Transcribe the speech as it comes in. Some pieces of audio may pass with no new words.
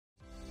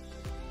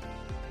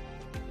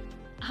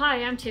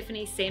Hi, I'm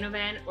Tiffany St.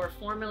 Aubin, or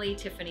formerly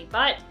Tiffany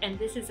Butt, and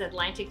this is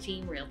Atlantic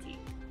Team Realty.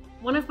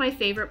 One of my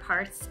favorite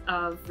parts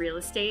of real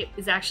estate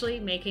is actually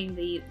making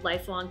the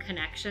lifelong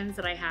connections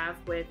that I have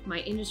with my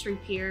industry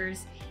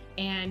peers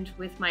and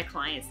with my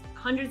clients.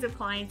 Hundreds of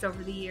clients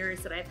over the years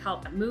that I've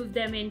helped move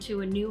them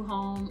into a new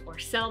home or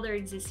sell their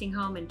existing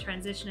home and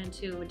transition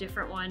into a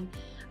different one.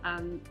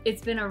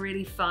 It's been a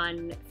really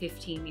fun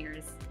 15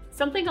 years.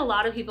 Something a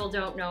lot of people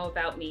don't know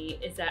about me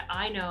is that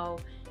I know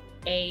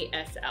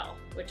ASL,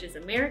 which is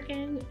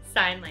American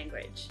Sign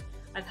Language.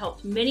 I've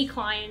helped many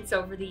clients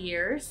over the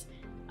years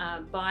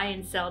buy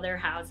and sell their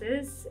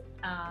houses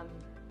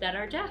that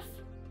are deaf.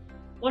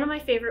 One of my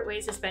favorite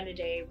ways to spend a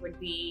day would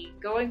be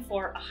going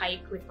for a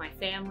hike with my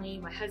family,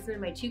 my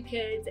husband, my 2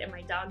 kids, and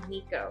my dog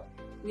Nico.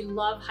 We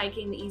love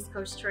hiking the East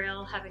Coast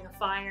Trail, having a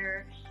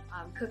fire,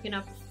 cooking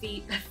up a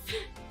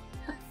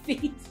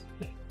feast.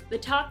 The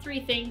top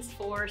 3 things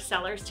for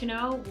sellers to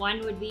know: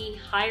 one would be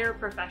hire a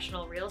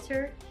professional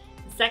realtor.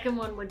 The second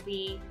one would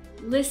be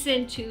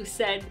listen to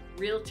said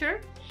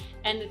realtor.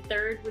 And the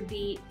third would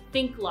be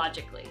think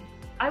logically.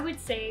 I would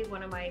say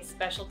one of my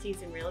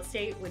specialties in real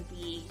estate would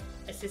be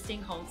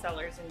assisting home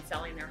sellers in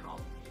selling their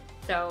home.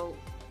 So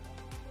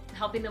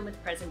helping them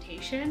with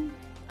presentation,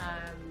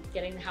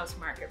 getting the house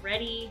market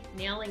ready,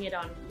 nailing it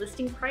on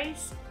listing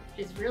price,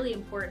 which is really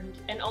important,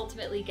 and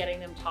ultimately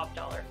getting them top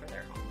dollar for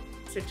their home.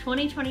 So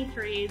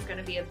 2023 is going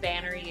to be a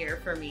banner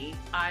year for me.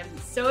 I'm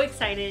so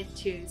excited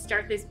to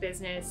start this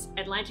business,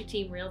 Atlantic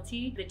Team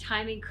Realty. The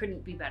timing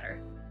couldn't be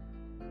better.